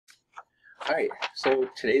Alright, so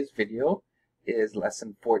today's video is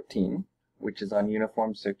lesson 14, which is on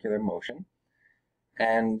uniform circular motion.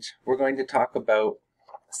 And we're going to talk about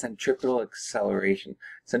centripetal acceleration.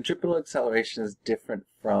 Centripetal acceleration is different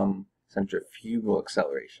from centrifugal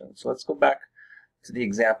acceleration. So let's go back to the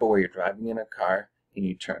example where you're driving in a car and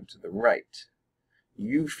you turn to the right.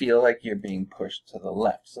 You feel like you're being pushed to the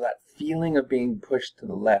left. So that feeling of being pushed to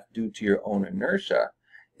the left due to your own inertia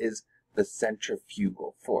is the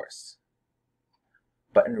centrifugal force.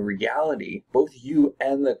 But in reality, both you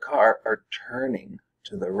and the car are turning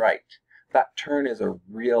to the right. That turn is a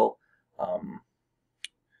real,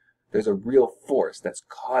 there's a real force that's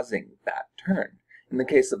causing that turn. In the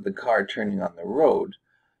case of the car turning on the road,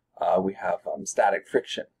 we have static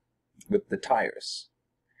friction with the tires.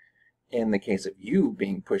 In the case of you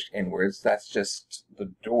being pushed inwards, that's just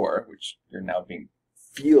the door, which you're now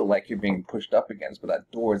feel like you're being pushed up against, but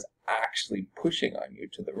that door is actually pushing on you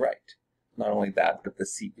to the right. Not only that, but the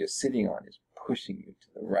seat you're sitting on is pushing you to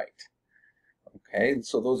the right. Okay, and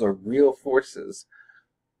so those are real forces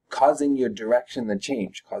causing your direction to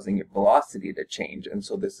change, causing your velocity to change, and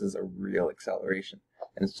so this is a real acceleration.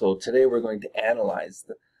 And so today we're going to analyze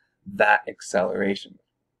that acceleration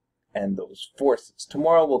and those forces.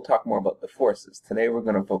 Tomorrow we'll talk more about the forces. Today we're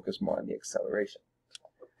going to focus more on the acceleration.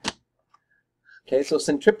 Okay, so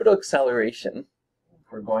centripetal acceleration,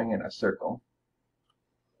 if we're going in a circle.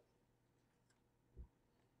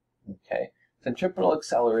 Okay, centripetal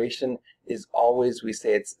acceleration is always, we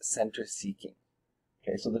say it's center seeking.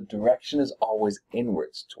 Okay, so the direction is always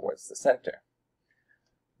inwards towards the center.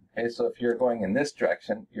 Okay, so if you're going in this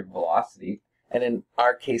direction, your velocity, and in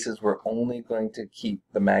our cases, we're only going to keep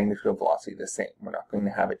the magnitude of velocity the same. We're not going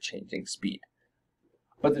to have a changing speed.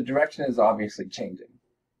 But the direction is obviously changing.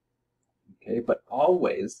 Okay, but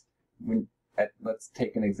always, let's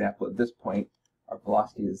take an example at this point, our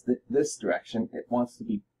velocity is this direction. It wants to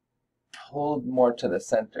be pulled more to the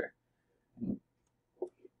center,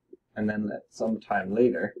 and then at some time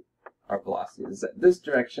later our velocity is at this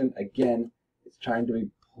direction. Again, it's trying to be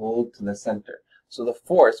pulled to the center. So the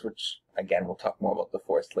force, which again we'll talk more about the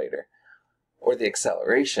force later, or the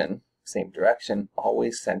acceleration, same direction,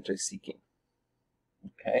 always center seeking.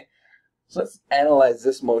 Okay, so let's analyze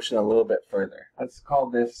this motion a little bit further. Let's call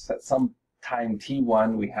this, at some time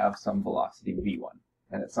t1 we have some velocity v1.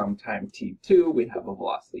 And at some time t2, we have a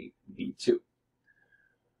velocity v2.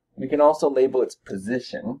 We can also label its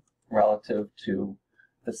position relative to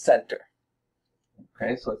the center.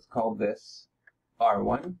 Okay, so let's call this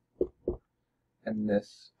r1 and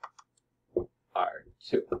this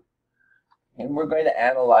r2. And we're going to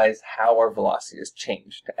analyze how our velocity has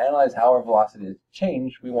changed. To analyze how our velocity has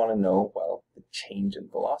changed, we want to know, well, the change in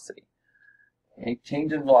velocity. Okay,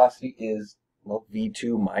 change in velocity is, well,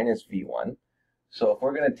 v2 minus v1. So if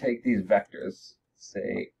we're going to take these vectors,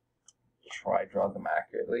 say, draw them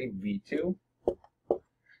accurately, v2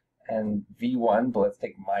 and v1, but let's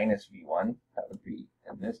take minus v1, that would be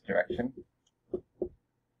in this direction.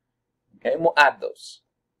 Okay, and we'll add those.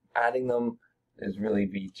 Adding them is really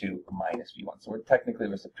v2 minus v1, so we're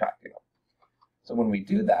subtracting them. So when we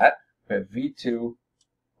do that, we have v2,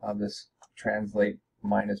 I'll just translate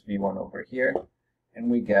minus v1 over here,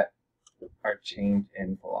 and we get our change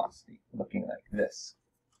in velocity looking like this.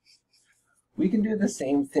 We can do the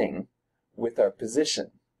same thing with our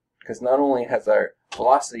position, because not only has our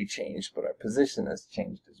velocity changed, but our position has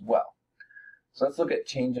changed as well. So let's look at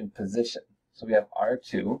change in position. So we have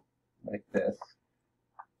r2 like this,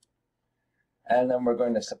 and then we're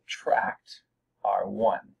going to subtract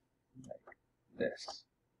r1 like this.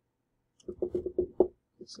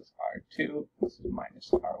 This is r2, this is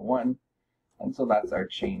minus r1. And so that's our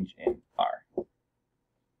change in R.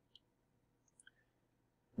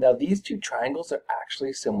 Now these two triangles are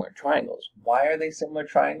actually similar triangles. Why are they similar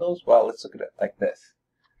triangles? Well, let's look at it like this.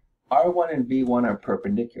 R1 and V1 are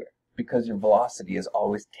perpendicular because your velocity is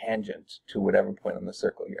always tangent to whatever point on the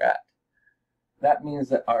circle you're at. That means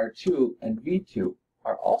that R2 and V2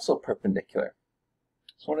 are also perpendicular.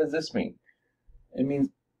 So what does this mean? It means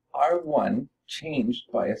R1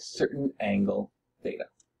 changed by a certain angle theta.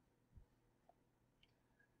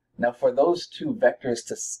 Now for those two vectors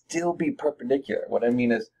to still be perpendicular, what I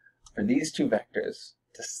mean is for these two vectors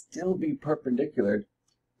to still be perpendicular,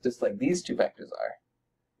 just like these two vectors are,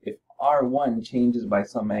 if R1 changes by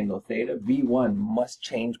some angle theta, V1 must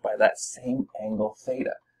change by that same angle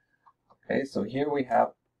theta. Okay, so here we have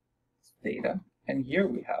theta, and here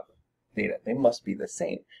we have theta. They must be the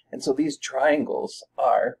same. And so these triangles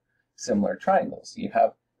are similar triangles. You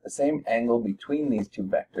have the same angle between these two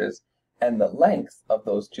vectors, and the length of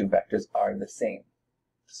those two vectors are the same.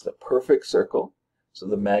 This is a perfect circle, So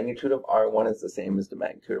the magnitude of r1 is the same as the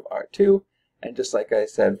magnitude of r2. And just like I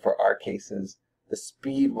said, for our cases, the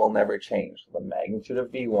speed will never change. The magnitude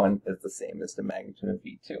of v1 is the same as the magnitude of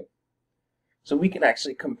v2. So we can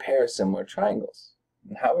actually compare similar triangles.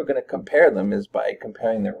 And how we're going to compare them is by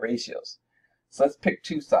comparing their ratios. So let's pick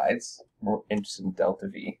two sides. We're interested in delta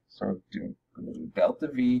v. So we're going to do delta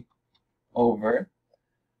v over,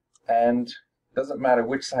 and it doesn't matter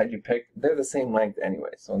which side you pick, they're the same length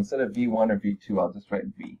anyway. So instead of v1 or v2, I'll just write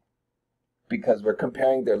v, because we're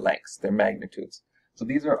comparing their lengths, their magnitudes. So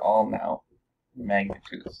these are all now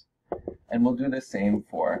magnitudes. And we'll do the same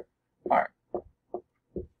for r.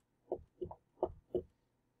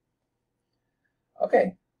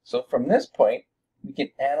 Okay, so from this point, we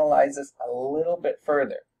can analyze this a little bit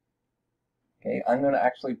further. Okay, I'm going to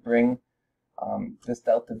actually bring this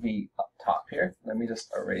delta v up top here. Let me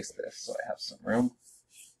just erase this so I have some room.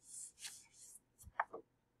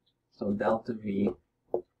 So delta v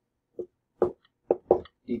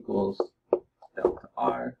equals delta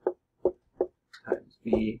r times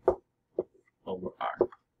v over r.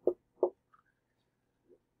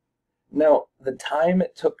 Now, the time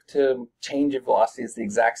it took to change your velocity is the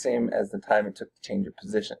exact same as the time it took to change your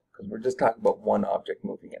position, because we're just talking about one object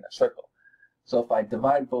moving in a circle. So if I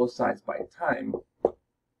divide both sides by time,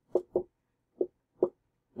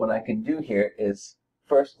 what I can do here is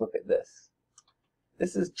first look at this.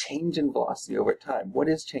 This is change in velocity over time. What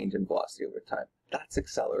is change in velocity over time? That's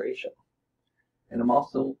acceleration. And I'm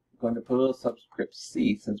also going to put a little subscript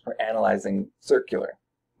c since we're analyzing circular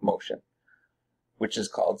motion, which is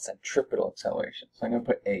called centripetal acceleration. So I'm going to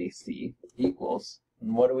put AC equals,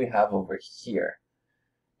 and what do we have over here?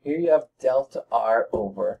 Here you have delta r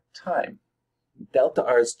over time. Delta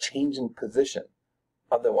r is change in position,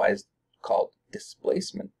 otherwise called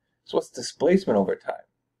displacement. So what's displacement over time?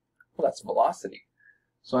 Well, that's velocity.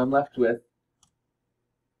 So I'm left with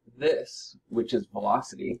this, which is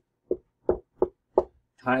velocity,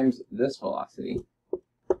 times this velocity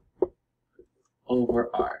over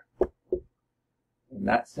r. And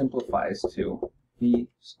that simplifies to v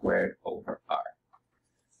squared over r.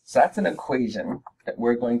 So that's an equation that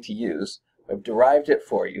we're going to use. I've derived it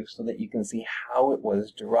for you so that you can see how it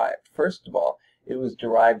was derived. First of all, it was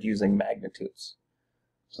derived using magnitudes.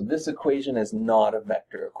 So this equation is not a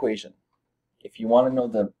vector equation. If you want to know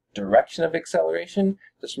the direction of acceleration,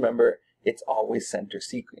 just remember it's always center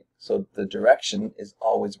seeking. So the direction is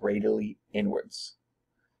always radially inwards.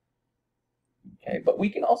 Okay, but we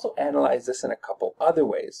can also analyze this in a couple other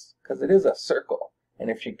ways, because it is a circle. And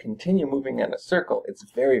if you continue moving in a circle, it's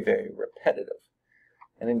very, very repetitive.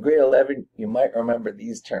 And in grade 11, you might remember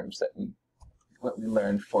these terms that we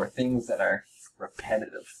learned for things that are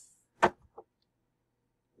repetitive.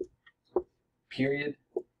 Period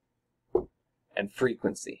and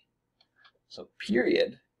frequency. So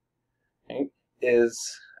period, right,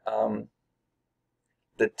 is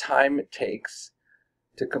the time it takes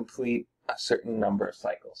to complete a certain number of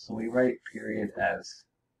cycles. So we write period as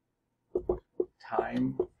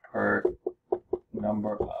time per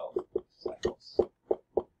number of cycles.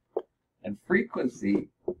 And frequency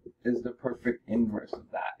is the perfect inverse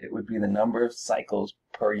of that. It would be the number of cycles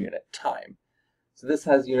per unit time. So this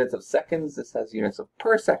has units of seconds, this has units of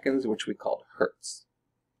per seconds, which we call hertz.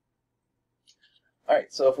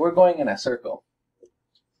 Alright, so if we're going in a circle,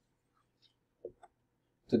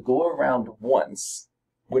 to go around once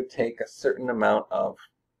would take a certain amount of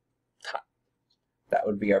time. That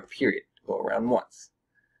would be our period, to go around once.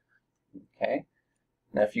 Okay?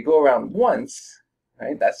 Now if you go around once,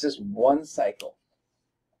 right, that's just one cycle.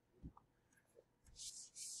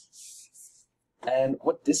 And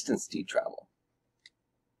what distance do you travel?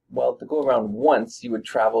 Well, to go around once, you would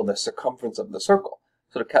travel the circumference of the circle.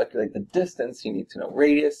 So to calculate the distance, you need to know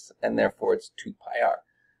radius, and therefore it's 2 pi r.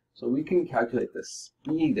 So we can calculate the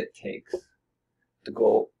speed it takes to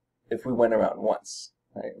go if we went around once.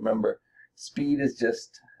 Right? Remember, speed is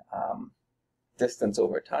just distance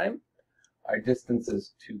over time. Our distance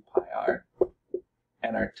is 2 pi r.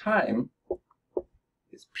 And our time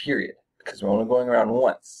is period, because we're only going around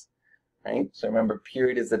once. Right? So remember,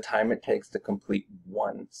 period is the time it takes to complete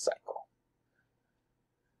one cycle.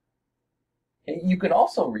 And you can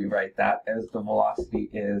also rewrite that as the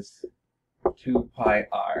velocity is 2 pi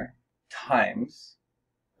r times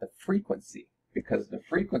the frequency, because the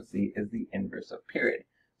frequency is the inverse of period.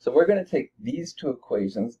 So we're going to take these two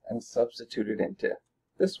equations and substitute it into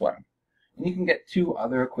this one. And you can get two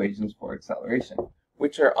other equations for acceleration,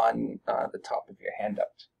 which are on the top of your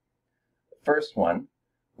handout. The first one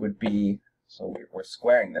would be, so we're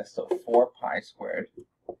squaring this, so 4 pi squared.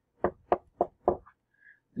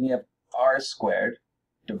 Then you have r squared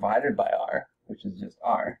divided by r, which is just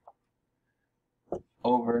r,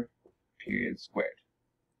 over period squared.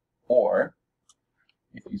 Or,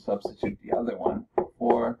 if you substitute the other one,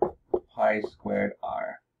 4 pi squared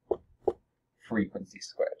r frequency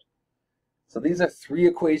squared. So these are three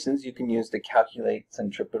equations you can use to calculate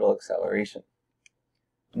centripetal acceleration.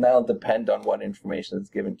 And that'll depend on what information is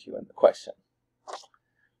given to you in the question.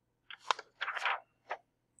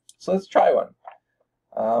 So let's try one.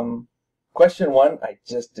 Question 1 I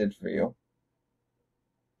just did for you.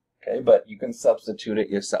 Okay, but you can substitute it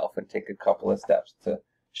yourself and take a couple of steps to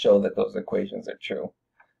show that those equations are true.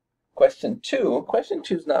 Question 2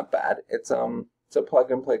 is not bad. It's a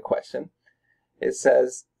plug and play question. It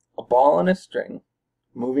says a ball on a string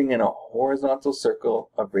moving in a horizontal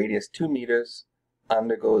circle of radius 2 meters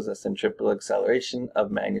undergoes a centripetal acceleration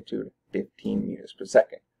of magnitude 15 meters per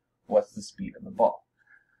second. What's the speed of the ball?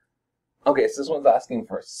 Okay, so this one's asking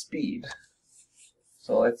for speed.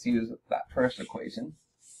 So let's use that first equation.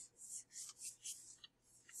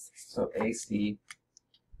 So AC,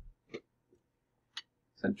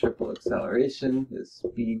 centripetal acceleration, is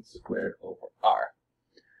speed squared over r.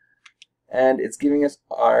 And it's giving us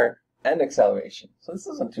r and acceleration. So this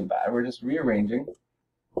isn't too bad. We're just rearranging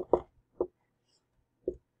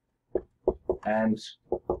and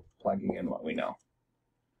plugging in what we know,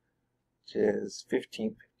 which is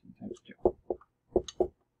 15 times 2.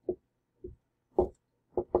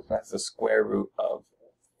 So that's the square root of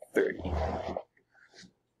 30.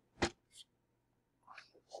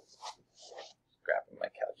 Grabbing my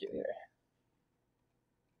calculator.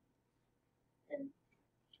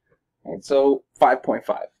 And so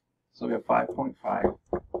 5.5. So we have 5.5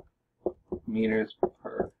 meters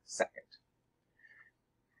per second.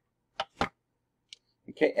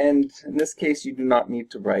 Okay, and in this case, you do not need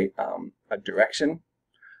to write a direction.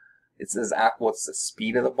 It says what's the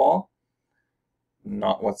speed of the ball,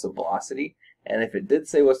 not what's the velocity. And if it did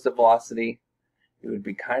say what's the velocity, it would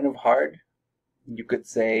be kind of hard. You could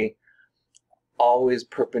say always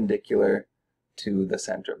perpendicular to the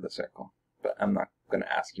center of the circle. But I'm not going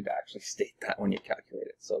to ask you to actually state that when you calculate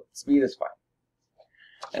it. So speed is fine.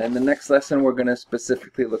 And in the next lesson, we're going to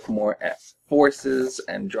specifically look more at forces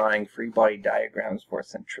and drawing free body diagrams for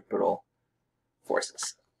centripetal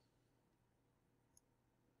forces.